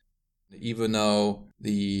Even though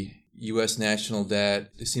the U.S. national debt,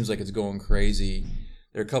 it seems like it's going crazy,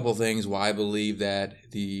 there are a couple of things why I believe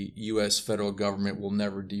that the U.S. federal government will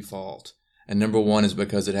never default. And number one is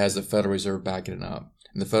because it has the Federal Reserve backing it up.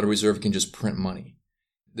 And the Federal Reserve can just print money.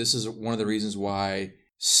 This is one of the reasons why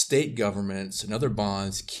state governments and other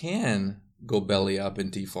bonds can go belly up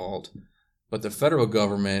and default, but the federal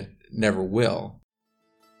government never will.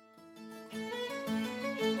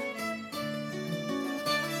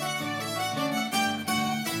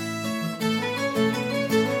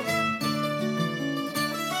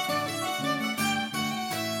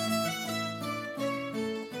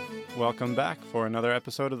 Welcome back for another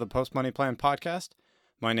episode of the Post Money Plan podcast.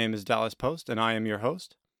 My name is Dallas Post, and I am your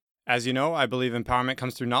host. As you know, I believe empowerment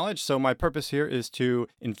comes through knowledge, so my purpose here is to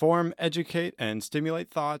inform, educate, and stimulate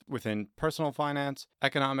thought within personal finance,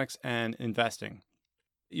 economics, and investing.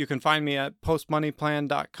 You can find me at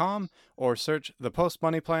postmoneyplan.com or search the Post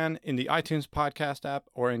Money Plan in the iTunes podcast app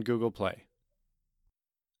or in Google Play.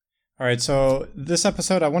 All right, so this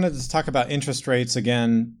episode, I wanted to talk about interest rates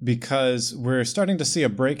again because we're starting to see a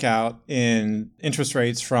breakout in interest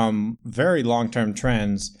rates from very long-term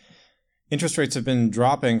trends. Interest rates have been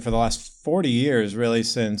dropping for the last 40 years, really,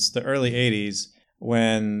 since the early 80s,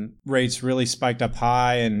 when rates really spiked up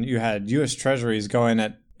high and you had U.S. Treasuries going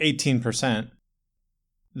at 18%.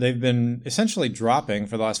 They've been essentially dropping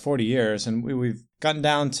for the last 40 years, and we've gotten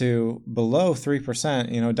down to below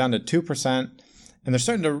 3%, down to 2%. And they're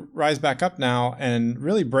starting to rise back up now and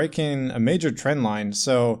really breaking a major trend line.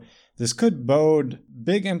 So this could bode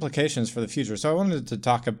big implications for the future. So I wanted to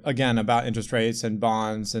talk again about interest rates and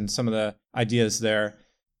bonds and some of the ideas there.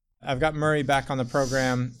 I've got Murray back on the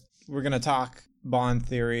program. We're going to talk bond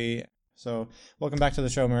theory. So welcome back to the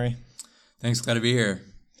show, Murray. Thanks. Glad to be here.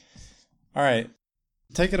 All right.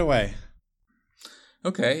 Take it away.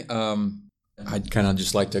 Okay. I'd kind of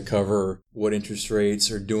just like to cover what interest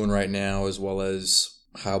rates are doing right now, as well as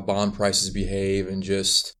how bond prices behave, and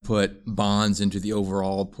just put bonds into the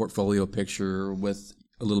overall portfolio picture with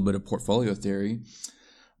a little bit of portfolio theory.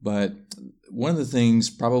 But one of the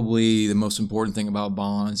things, probably the most important thing about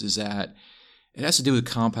bonds, is that it has to do with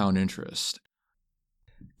compound interest.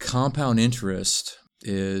 Compound interest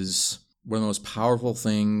is one of the most powerful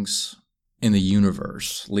things in the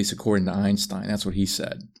universe, at least according to Einstein. That's what he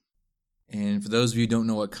said. And for those of you who don't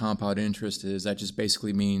know what compound interest is, that just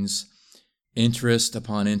basically means interest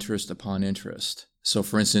upon interest upon interest. So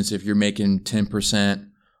for instance, if you're making 10%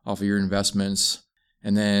 off of your investments,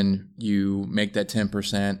 and then you make that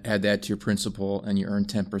 10%, add that to your principal, and you earn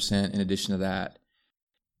 10% in addition to that,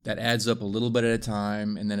 that adds up a little bit at a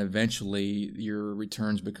time, and then eventually your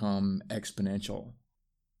returns become exponential.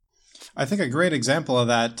 I think a great example of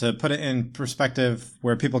that, to put it in perspective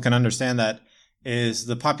where people can understand that, is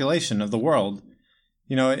the population of the world.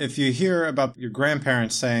 If you hear about your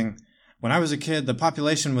grandparents saying, when I was a kid, the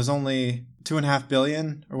population was only 2.5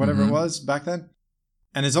 billion or whatever it was back then,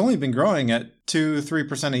 and it's only been growing at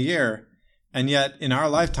 2-3% a year. And yet in our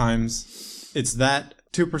lifetimes, it's that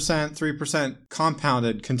 2%, 3%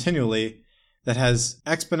 compounded continually that has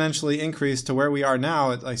exponentially increased to where we are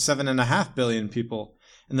now at like 7.5 billion people.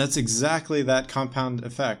 And that's exactly that compound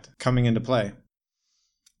effect coming into play.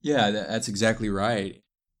 Yeah, that's exactly right.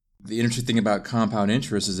 The interesting thing about compound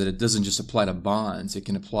interest is that it doesn't just apply to bonds. It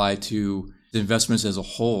can apply to investments as a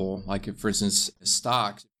whole. Like, if, for instance,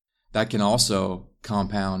 stocks, that can also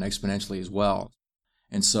compound exponentially as well.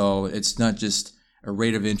 And so it's not just a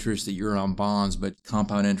rate of interest that you earn on bonds, but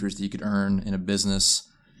compound interest that you could earn in a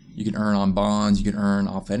business. You can earn on bonds. You can earn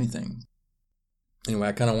off anything. Anyway,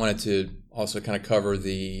 I kind of wanted to also kind of cover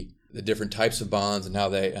the different types of bonds and how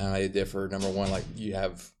they differ. Number one, like, you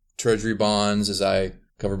have treasury bonds, as I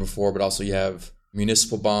covered before, but also you have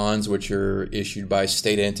municipal bonds, which are issued by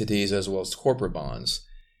state entities, as well as corporate bonds.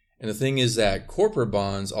 And the thing is that corporate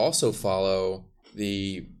bonds also follow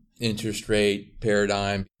the interest rate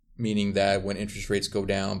paradigm, meaning that when interest rates go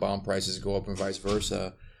down, bond prices go up and vice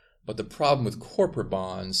versa. But the problem with corporate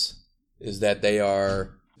bonds is that they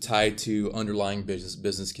are tied to underlying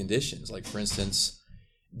business conditions. Like, for instance,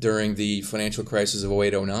 during the financial crisis of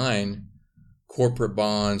 08-09, corporate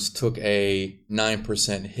bonds took a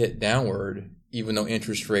 9% hit downward, even though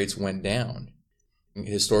interest rates went down.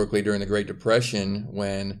 Historically, during the Great Depression,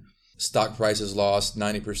 when stock prices lost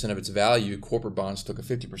 90% of its value, corporate bonds took a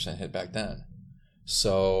 50% hit back then.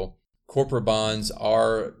 So corporate bonds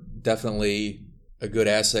are definitely a good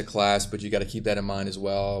asset class, but you got to keep that in mind as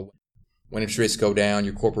well. When interest rates go down,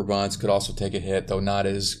 your corporate bonds could also take a hit, though not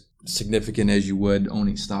as significant as you would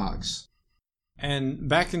owning stocks. And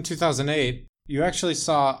back in 2008, you actually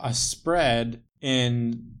saw a spread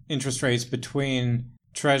in interest rates between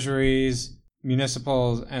treasuries,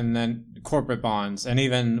 municipals, and then corporate bonds. And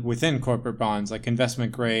even within corporate bonds, like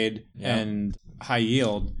investment grade and high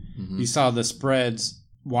yield, you saw the spreads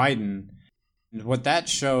widen. And what that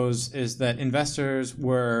shows is that investors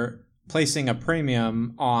were placing a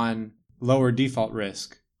premium on lower default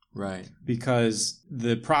risk. Right. Because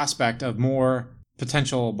the prospect of more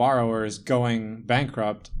potential borrowers going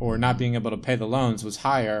bankrupt or not being able to pay the loans was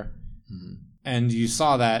higher. And you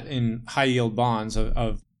saw that in high yield bonds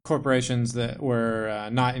of corporations that were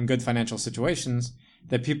not in good financial situations,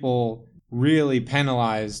 that people really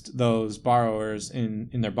penalized those borrowers in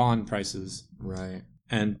their bond prices. Right.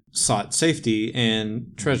 And sought safety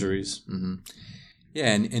in treasuries. Yeah,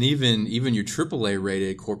 and even your AAA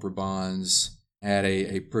rated corporate bonds had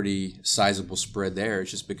a pretty sizable spread there.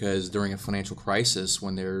 It's just because during a financial crisis,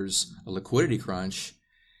 when there's a liquidity crunch,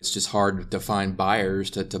 it's just hard to find buyers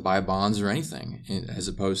to buy bonds or anything, as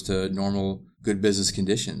opposed to normal good business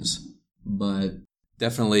conditions. But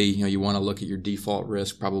definitely, you want to look at your default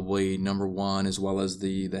risk, probably number one, as well as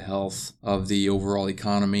the health of the overall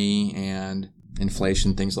economy and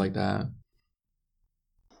inflation, things like that.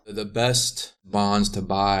 The best bonds to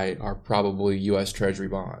buy are probably U.S. Treasury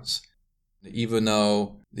bonds. Even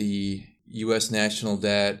though the U.S. national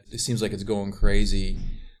debt, it seems like it's going crazy,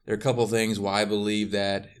 there are a couple of things why I believe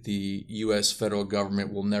that the U.S. federal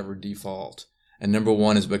government will never default. And number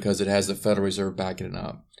one is because it has the Federal Reserve backing it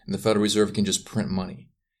up. And the Federal Reserve can just print money.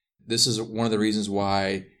 This is one of the reasons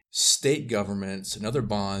why state governments and other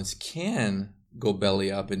bonds can go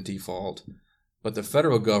belly up and default, but the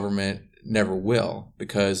federal government never will,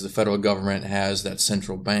 because the federal government has that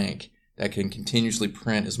central bank that can continuously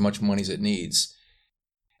print as much money as it needs.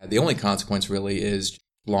 The only consequence really is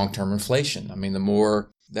long-term inflation. I mean, the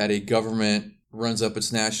more that a government runs up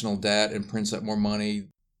its national debt and prints up more money,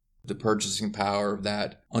 the purchasing power of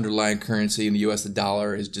that underlying currency in the U.S., the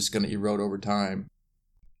dollar, is just going to erode over time.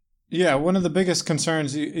 Yeah, one of the biggest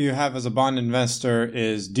concerns you have as a bond investor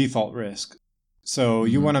is default risk. So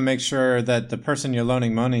you want to make sure that the person you're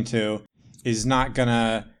loaning money to is not going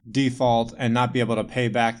to default and not be able to pay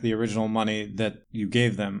back the original money that you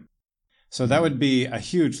gave them. So that would be a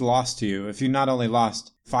huge loss to you if you not only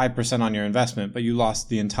lost 5% on your investment, but you lost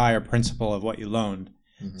the entire principal of what you loaned.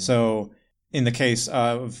 So in the case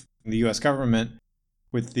of the U.S. government,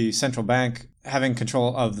 with the central bank having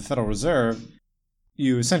control of the Federal Reserve,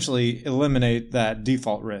 you essentially eliminate that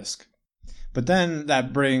default risk. But then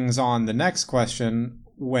that brings on the next question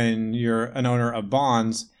when you're an owner of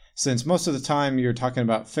bonds. Since most of the time you're talking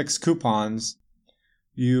about fixed coupons,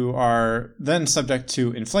 you are then subject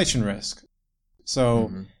to inflation risk.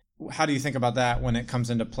 So how do you think about that when it comes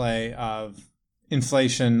into play of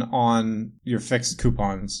inflation on your fixed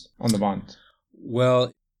coupons on the bond?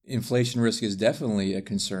 Well, inflation risk is definitely a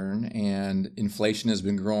concern, and inflation has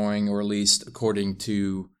been growing, or at least according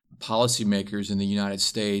to policymakers in the United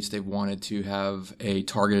States, they've wanted to have a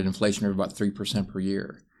targeted inflation rate of about 3% per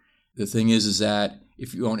year. The thing is that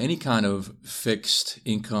if you own any kind of fixed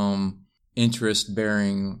income,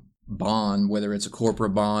 interest-bearing bond, whether it's a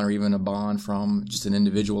corporate bond or even a bond from just an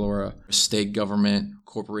individual or a state government,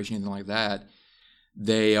 corporation, anything like that,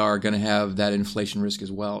 they are going to have that inflation risk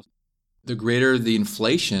as well. The greater the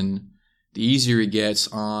inflation, the easier it gets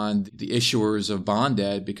on the issuers of bond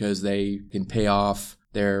debt, because they can pay off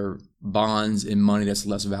their bonds in money that's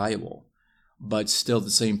less valuable. But still at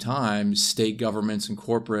the same time, state governments and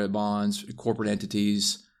corporate bonds, corporate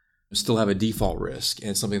entities still have a default risk,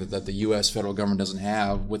 and something that the U.S. federal government doesn't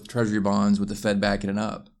have with treasury bonds, with the Fed backing it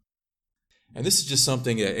up. And this is just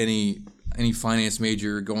something that any finance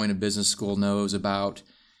major going to business school knows about,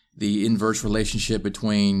 the inverse relationship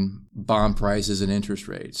between bond prices and interest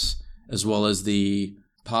rates, as well as the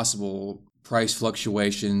possible price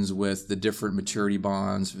fluctuations with the different maturity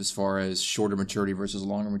bonds as far as shorter maturity versus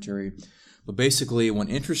longer maturity. But basically, when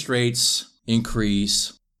interest rates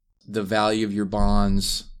increase, the value of your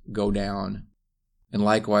bonds go down. And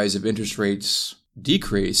likewise, if interest rates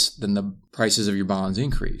decrease, then the prices of your bonds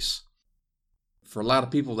increase. For a lot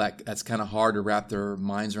of people, that's kind of hard to wrap their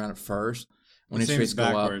minds around at first. When interest rates go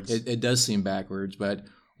up, it does seem backwards. But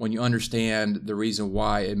when you understand the reason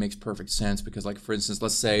why, it makes perfect sense. Because, like, for instance,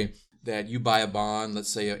 let's say that you buy a bond,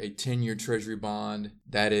 let's say a 10-year treasury bond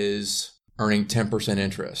that is earning 10%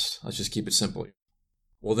 interest. Let's just keep it simple.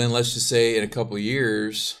 Well, then let's just say in a couple of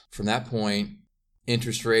years from that point,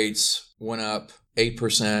 interest rates went up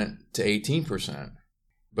 8% to 18%.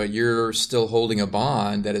 But you're still holding a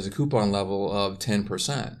bond that is a coupon level of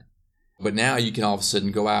 10%. But now you can all of a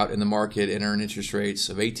sudden go out in the market and earn interest rates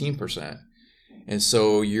of 18%. And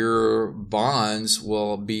so your bonds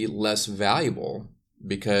will be less valuable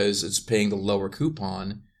because it's paying the lower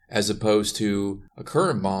coupon as opposed to a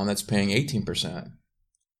current bond that's paying 18%.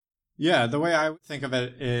 Yeah, the way I think of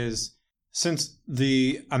it is, since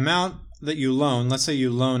the amount that you loan, let's say you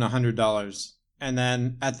loan $100, and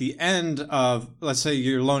then at the end of, let's say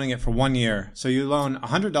you're loaning it for 1 year. So you loan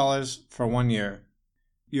 $100 for 1 year.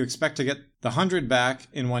 You expect to get the 100 back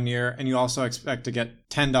in 1 year, and you also expect to get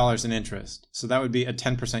 $10 in interest. So that would be a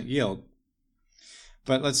 10% yield.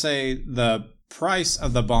 But let's say the price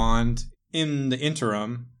of the bond in the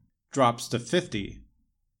interim drops to 50,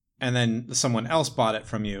 and then someone else bought it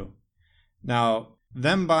from you. Now,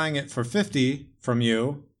 them buying it for 50 from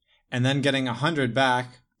you and then getting 100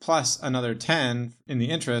 back plus another 10 in the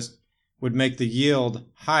interest would make the yield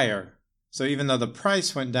higher. So even though the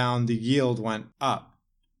price went down, the yield went up.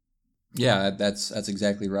 Yeah, that's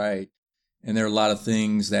exactly right. And there are a lot of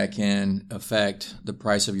things that can affect the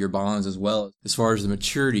price of your bonds as well, as far as the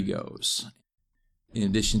maturity goes. In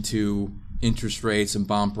addition to interest rates and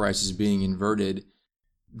bond prices being inverted,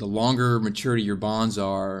 the longer maturity your bonds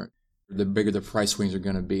are, the bigger the price swings are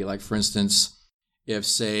going to be. Like, for instance, if,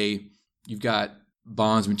 say, you've got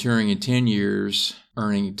bonds maturing in 10 years,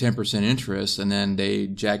 earning 10% interest, and then they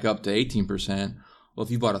jack up to 18%, well,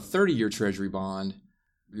 if you bought a 30-year Treasury bond,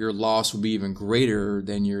 your loss will be even greater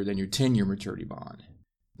than your 10-year maturity bond.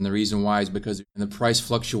 And the reason why is because the price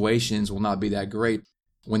fluctuations will not be that great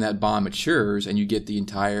when that bond matures and you get the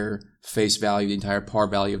entire face value, the entire par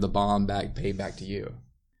value of the bond paid back to you.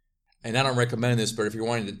 And I don't recommend this, but if you're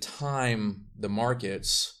wanting to time the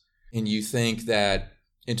markets and you think that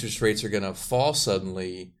interest rates are going to fall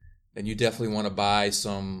suddenly, then you definitely want to buy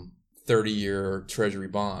some 30-year Treasury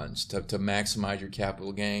bonds to maximize your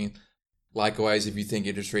capital gain. Likewise, if you think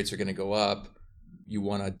interest rates are going to go up, you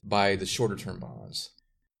want to buy the shorter-term bonds.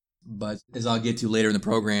 But as I'll get to later in the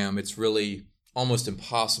program, it's really almost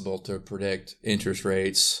impossible to predict interest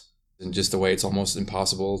rates, and just the way it's almost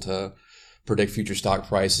impossible to predict future stock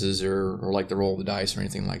prices or like the roll of the dice or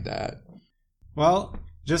anything like that. Well,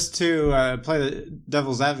 just to play the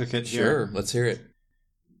devil's advocate here. Sure, let's hear it.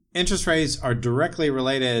 Interest rates are directly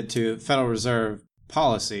related to Federal Reserve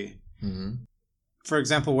policy. Mm-hmm. For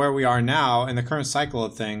example, where we are now in the current cycle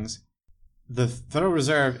of things, the Federal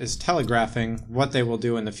Reserve is telegraphing what they will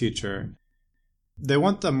do in the future. They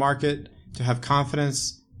want the market to have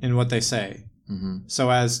confidence in what they say,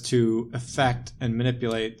 so as to affect and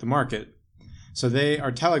manipulate the market. So they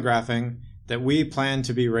are telegraphing that we plan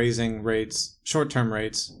to be raising rates, short-term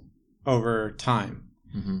rates, over time.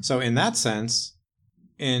 So in that sense,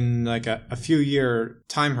 in like a few-year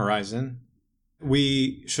time horizon,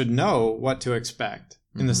 we should know what to expect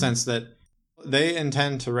in the sense that they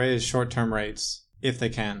intend to raise short-term rates if they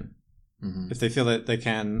can, if they feel that they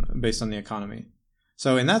can based on the economy.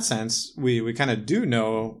 So in that sense, we kind of do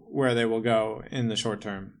know where they will go in the short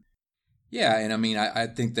term. Yeah, and I mean, I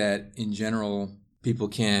think that in general, people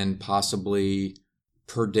can possibly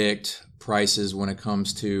predict prices when it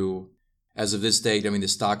comes to, as of this date, I mean, the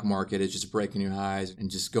stock market is just breaking new highs and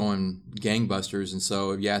just going gangbusters. And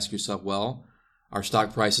so if you ask yourself, well, are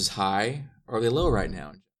stock prices high or are they low right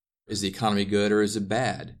now? Is the economy good or is it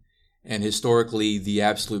bad? And historically, the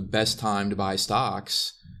absolute best time to buy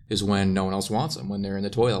stocks is when no one else wants them, when they're in the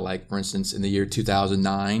toilet. Like, for instance, in the year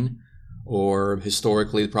 2009, or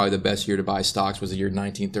historically, probably the best year to buy stocks was the year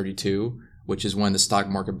 1932, which is when the stock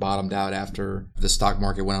market bottomed out after the stock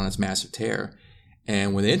market went on its massive tear.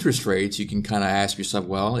 And with interest rates, you can kind of ask yourself,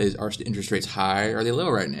 well, are interest rates high or are they low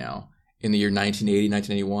right now? In the year 1980,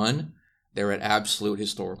 1981, they were at absolute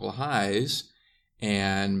historical highs.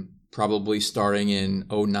 And probably starting in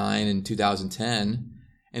 2009 and 2010,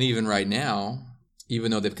 and even right now,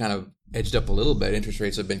 even though they've kind of edged up a little bit, interest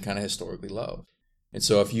rates have been kind of historically low. And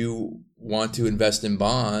so if you want to invest in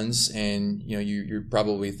bonds and you're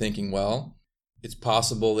probably thinking, well, it's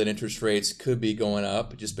possible that interest rates could be going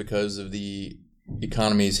up just because of the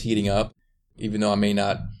economy is heating up. Even though I may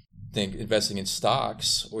not think investing in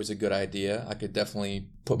stocks always a good idea, I could definitely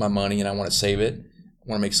put my money and I want to save it. I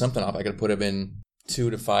want to make something off. I could put it in 2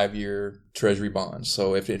 to 5 year Treasury bonds.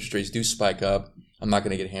 So if interest rates do spike up, I'm not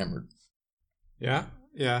going to get hammered.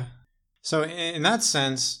 Yeah. So in that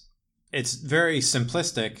sense, it's very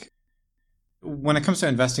simplistic. When it comes to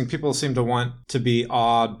investing, people seem to want to be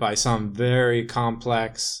awed by some very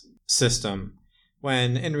complex system,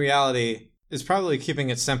 when in reality, it's probably keeping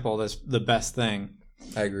it simple that's the best thing.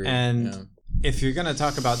 I agree. And if you're going to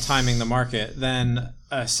talk about timing the market, then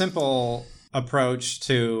a simple approach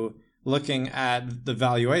to looking at the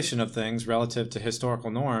valuation of things relative to historical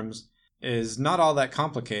norms is not all that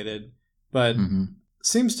complicated, but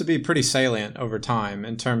seems to be pretty salient over time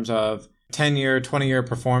in terms of 10-year, 20-year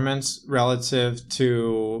performance relative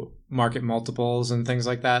to market multiples and things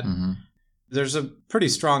like that, there's a pretty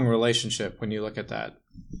strong relationship when you look at that.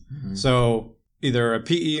 So either a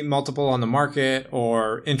PE multiple on the market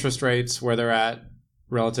or interest rates where they're at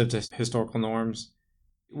relative to historical norms.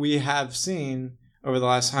 We have seen over the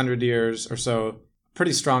last 100 years or so,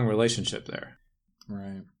 pretty strong relationship there.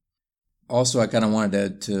 Right. Also, I kind of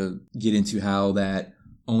wanted to get into how that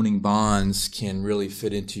owning bonds can really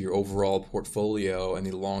fit into your overall portfolio and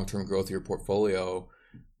the long-term growth of your portfolio,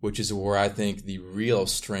 which is where I think the real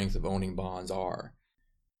strength of owning bonds are.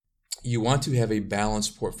 You want to have a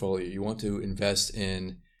balanced portfolio. You want to invest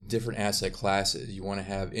in different asset classes. You want to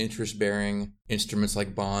have interest-bearing instruments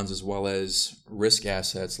like bonds as well as risk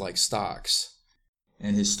assets like stocks.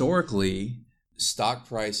 And historically, stock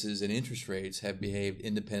prices and interest rates have behaved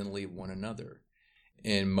independently of one another.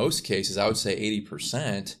 In most cases, I would say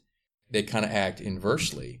 80%, they kind of act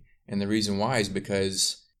inversely. And the reason why is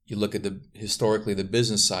because you look at historically the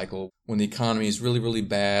business cycle, when the economy is really, really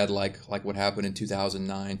bad, like what happened in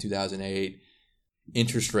 2009, 2008,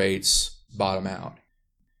 interest rates bottom out.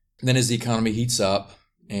 And then as the economy heats up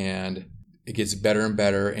and it gets better and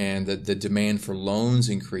better and the demand for loans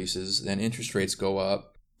increases, then interest rates go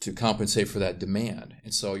up to compensate for that demand.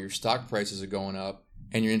 And so your stock prices are going up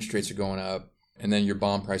and your interest rates are going up, and then your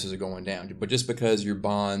bond prices are going down. But just because your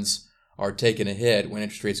bonds are taking a hit when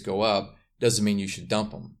interest rates go up doesn't mean you should dump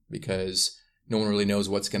them, because no one really knows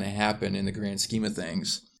what's going to happen in the grand scheme of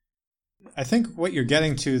things. I think what you're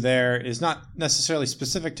getting to there is not necessarily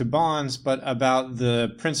specific to bonds, but about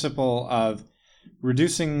the principle of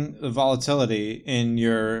reducing the volatility in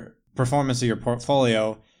your performance of your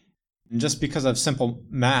portfolio. And just because of simple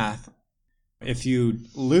math, if you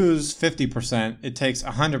lose 50%, it takes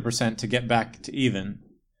 100% to get back to even.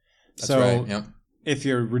 That's right. Yep. If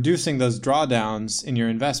you're reducing those drawdowns in your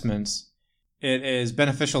investments, it is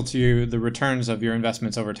beneficial to you, the returns of your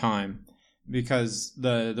investments over time, because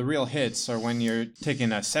the real hits are when you're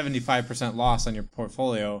taking a 75% loss on your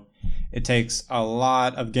portfolio. It takes a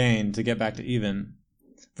lot of gain to get back to even,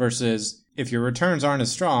 versus if your returns aren't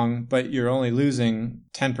as strong, but you're only losing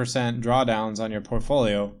 10% drawdowns on your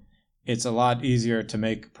portfolio, it's a lot easier to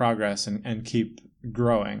make progress and keep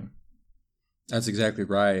growing. That's exactly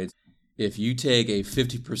right. If you take a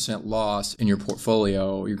 50% loss in your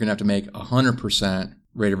portfolio, you're going to have to make 100%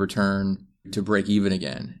 rate of return to break even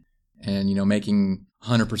again. And, making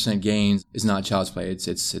 100% gains is not child's play.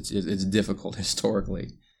 It's difficult historically.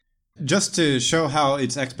 Just to show how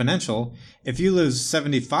it's exponential, if you lose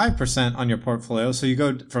 75% on your portfolio, so you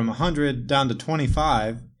go from 100 down to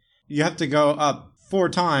 25, you have to go up 4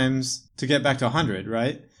 times to get back to 100,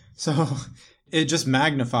 right? So it just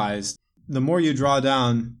magnifies. The more you draw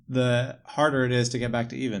down, the harder it is to get back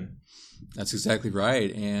to even. That's exactly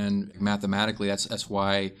right. And mathematically, that's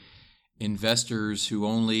why investors who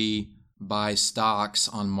only buy stocks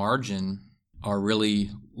on margin are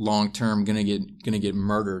really long-term going to get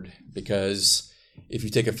murdered, because if you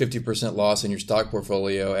take a 50% loss in your stock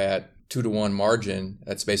portfolio at 2-to-1 margin,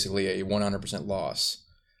 that's basically a 100% loss,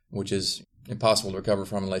 which is impossible to recover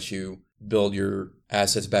from unless you build your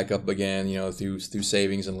assets back up again, through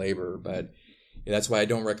savings and labor. But that's why I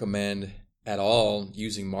don't recommend at all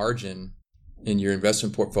using margin in your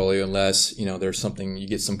investment portfolio unless, there's something, you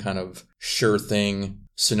get some kind of sure thing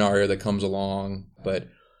scenario that comes along. But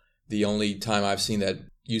the only time I've seen that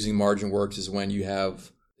using margin works is when you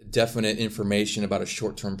have definite information about a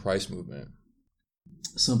short-term price movement.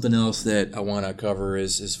 Something else that I want to cover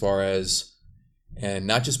is as far as, and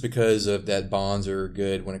not just because of that bonds are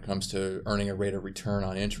good when it comes to earning a rate of return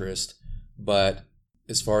on interest, but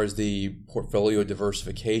as far as the portfolio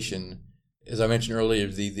diversification, as I mentioned earlier,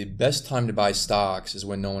 the best time to buy stocks is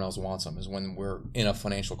when no one else wants them, is when we're in a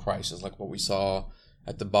financial crisis, like what we saw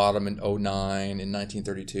at the bottom in 2009 and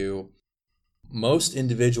 1932. Most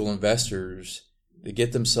individual investors, they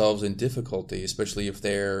get themselves in difficulty, especially if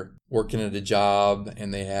they're working at a job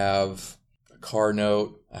and they have a car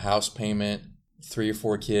note, a house payment, 3 or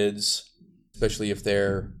 4 kids, especially if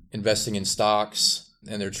they're investing in stocks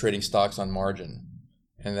and they're trading stocks on margin.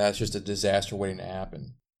 And that's just a disaster waiting to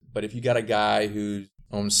happen. But if you got a guy who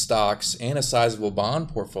owns stocks and a sizable bond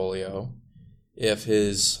portfolio, if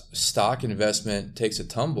his stock investment takes a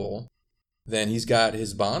tumble, then he's got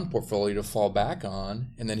his bond portfolio to fall back on,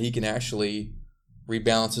 and then he can actually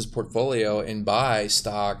rebalance his portfolio and buy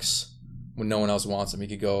stocks when no one else wants them. He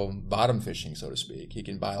could go bottom fishing, so to speak. He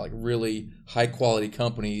can buy like really high quality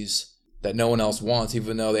companies that no one else wants,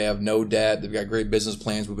 even though they have no debt, they've got great business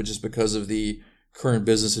plans, but just because of the current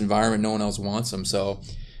business environment, no one else wants them. So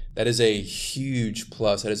That is a huge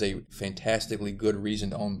plus. That is a fantastically good reason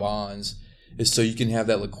to own bonds, is so you can have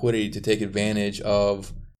that liquidity to take advantage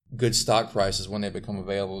of good stock prices when they become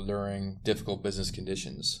available during difficult business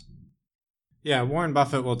conditions. Yeah, Warren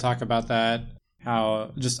Buffett will talk about that,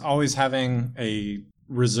 how just always having a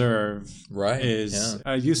reserve is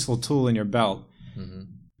a useful tool in your belt.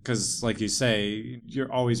 Because, like you say,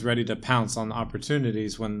 you're always ready to pounce on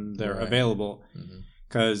opportunities when they're available.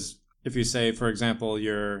 Because if you say, for example,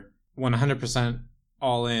 you're 100%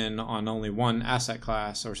 all in on only one asset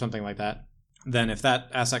class or something like that, then if that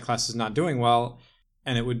asset class is not doing well,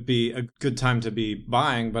 and it would be a good time to be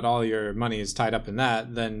buying, but all your money is tied up in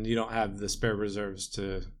that, then you don't have the spare reserves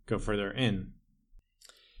to go further in.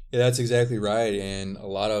 Yeah, that's exactly right. And a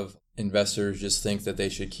lot of investors just think that they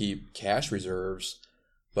should keep cash reserves,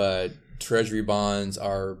 but treasury bonds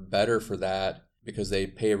are better for that because they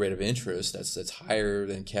pay a rate of interest that's higher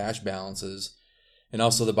than cash balances. And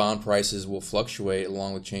also the bond prices will fluctuate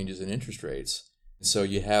along with changes in interest rates. So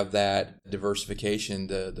you have that diversification,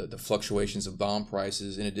 the fluctuations of bond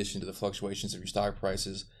prices in addition to the fluctuations of your stock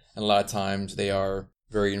prices. And a lot of times they are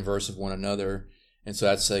very inverse of one another. And so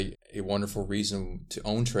that's a wonderful reason to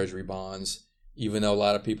own treasury bonds, even though a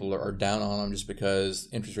lot of people are down on them just because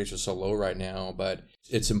interest rates are so low right now. But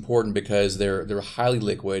it's important because they're highly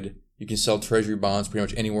liquid. You can sell treasury bonds pretty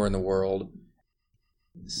much anywhere in the world.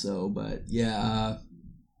 So, but yeah,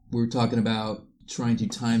 we were talking about trying to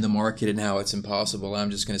time the market And how it's impossible.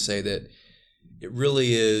 I'm just going to say that it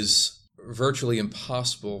really is virtually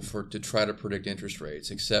impossible to try to predict interest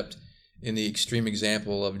rates, except in the extreme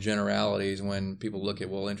example of generalities when people look at,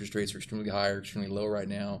 well, interest rates are extremely high or extremely low right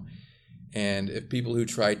now. And if people who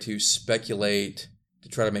try to speculate to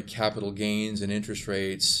try to make capital gains in interest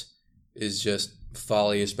rates is just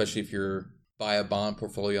folly, especially if you're buy a bond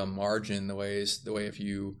portfolio on margin, the way if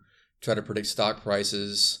you try to predict stock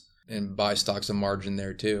prices and buy stocks on margin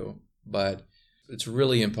there too. But it's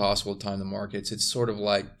really impossible to time the markets. It's sort of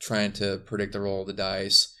like trying to predict the roll of the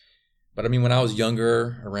dice. But I mean, when I was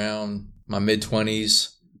younger, around my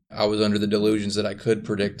mid-20s, I was under the delusions that I could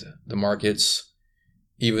predict the markets,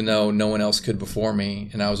 even though no one else could before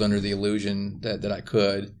me. And I was under the illusion that I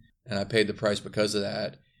could, and I paid the price because of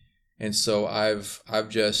that. And so I've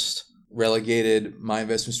just relegated my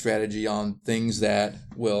investment strategy on things that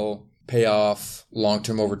will pay off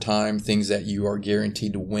long-term over time, things that you are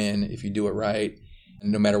guaranteed to win if you do it right,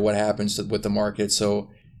 no matter what happens with the market. So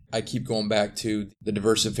I keep going back to the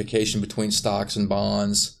diversification between stocks and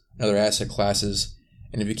bonds and other asset classes.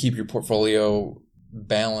 And if you keep your portfolio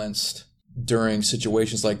balanced during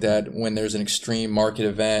situations like that, when there's an extreme market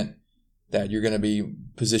event, that you're going to be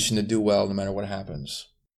positioned to do well no matter what happens.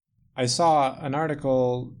 I saw an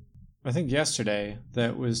article, I think yesterday,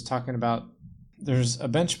 that was talking about there's a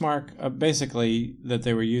benchmark basically that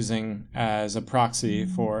they were using as a proxy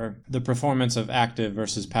for the performance of active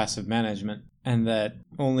versus passive management, and that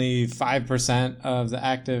only 5% of the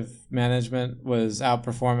active management was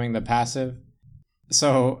outperforming the passive.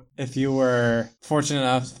 So if you were fortunate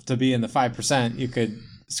enough to be in the 5%, you could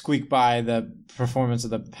squeak by the performance of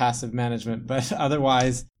the passive management, but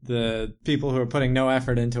otherwise the people who are putting no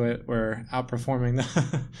effort into it were outperforming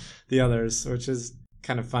the others, which is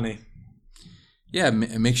kind of funny. Yeah,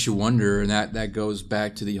 it makes you wonder, and that goes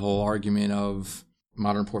back to the whole argument of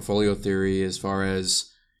modern portfolio theory, as far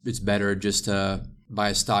as it's better just to buy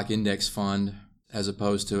a stock index fund as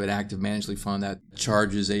opposed to an active management fund that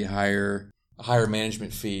charges a higher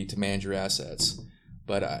management fee to manage your assets.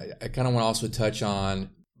 But I kind of want to also touch on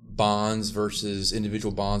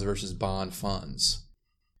individual bonds versus bond funds.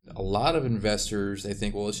 A lot of investors, they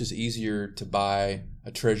think, well, it's just easier to buy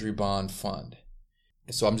a treasury bond fund.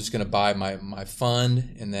 So I'm just going to buy my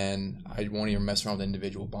fund, and then I won't even mess around with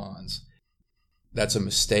individual bonds. That's a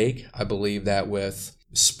mistake. I believe that with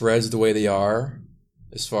spreads the way they are,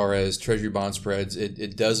 as far as treasury bond spreads,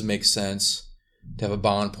 it does make sense to have a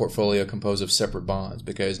bond portfolio composed of separate bonds,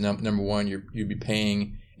 because number one, you'd be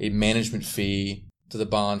paying a management fee to the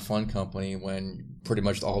bond fund company when pretty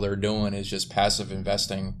much all they're doing is just passive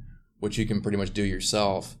investing, which you can pretty much do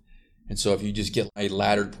yourself. And so if you just get a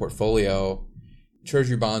laddered portfolio,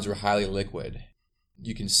 treasury bonds are highly liquid.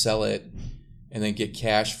 You can sell it and then get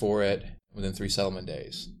cash for it within 3 settlement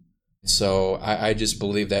days. So I just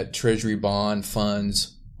believe that treasury bond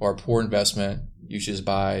funds are a poor investment. You should just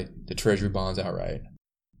buy the treasury bonds outright.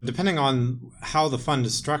 Depending on how the fund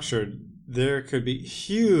is structured, there could be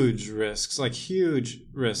huge risks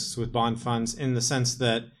with bond funds, in the sense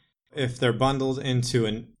that if they're bundled into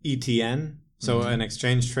an ETN, so an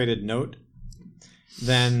exchange traded note,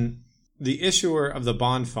 then the issuer of the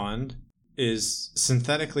bond fund is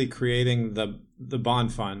synthetically creating the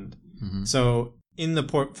bond fund. Mm-hmm. So in the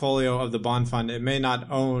portfolio of the bond fund, it may not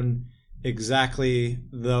own exactly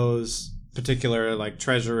those particular like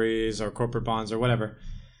treasuries or corporate bonds or whatever.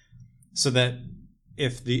 So that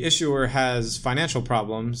if the issuer has financial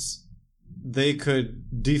problems, they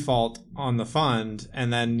could default on the fund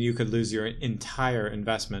and then you could lose your entire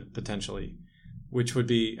investment potentially, which would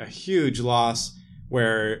be a huge loss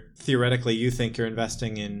where theoretically you think you're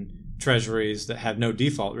investing in treasuries that have no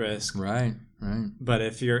default risk. Right. But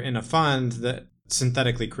if you're in a fund that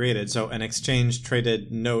synthetically created, so an exchange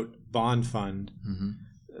traded note bond fund, Mm-hmm.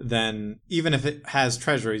 then even if it has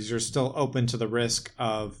treasuries, you're still open to the risk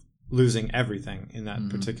of losing everything in that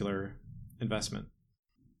particular investment.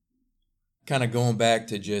 Kind of going back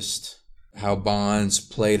to just how bonds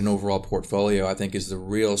played an overall portfolio, I think is the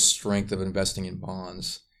real strength of investing in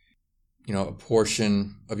bonds. You know, a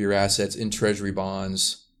portion of your assets in treasury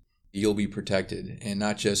bonds, you'll be protected, and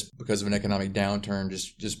not just because of an economic downturn,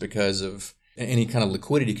 just because of any kind of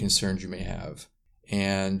liquidity concerns you may have.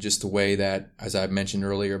 And just the way that, as I mentioned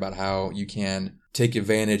earlier, about how you can take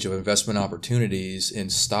advantage of investment opportunities in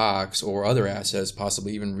stocks or other assets,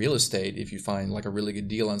 possibly even real estate, if you find like a really good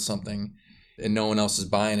deal on something and no one else is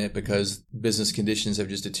buying it because business conditions have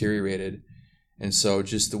just deteriorated. And so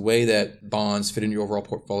just the way that bonds fit into your overall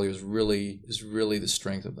portfolio is really the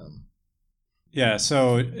strength of them. Yeah,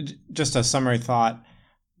 so just a summary thought.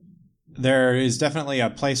 There is definitely a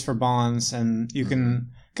place for bonds, and you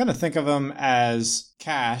can kind of think of them as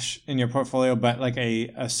cash in your portfolio, but like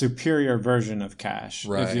a superior version of cash,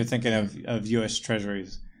 Right. if you're thinking of U.S.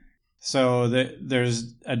 Treasuries. So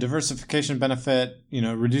there's a diversification benefit,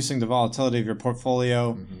 reducing the volatility of your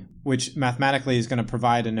portfolio, which mathematically is going to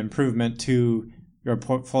provide an improvement to your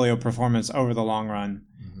portfolio performance over the long run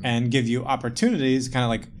and give you opportunities, kind of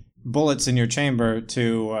like bullets in your chamber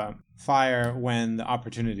to fire when the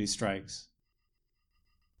opportunity strikes.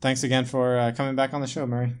 Thanks again for coming back on the show,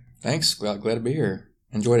 Murray. Thanks. Glad to be here.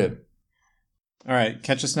 Enjoyed it. All right.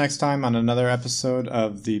 Catch us next time on another episode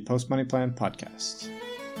of the Post Money Plan podcast.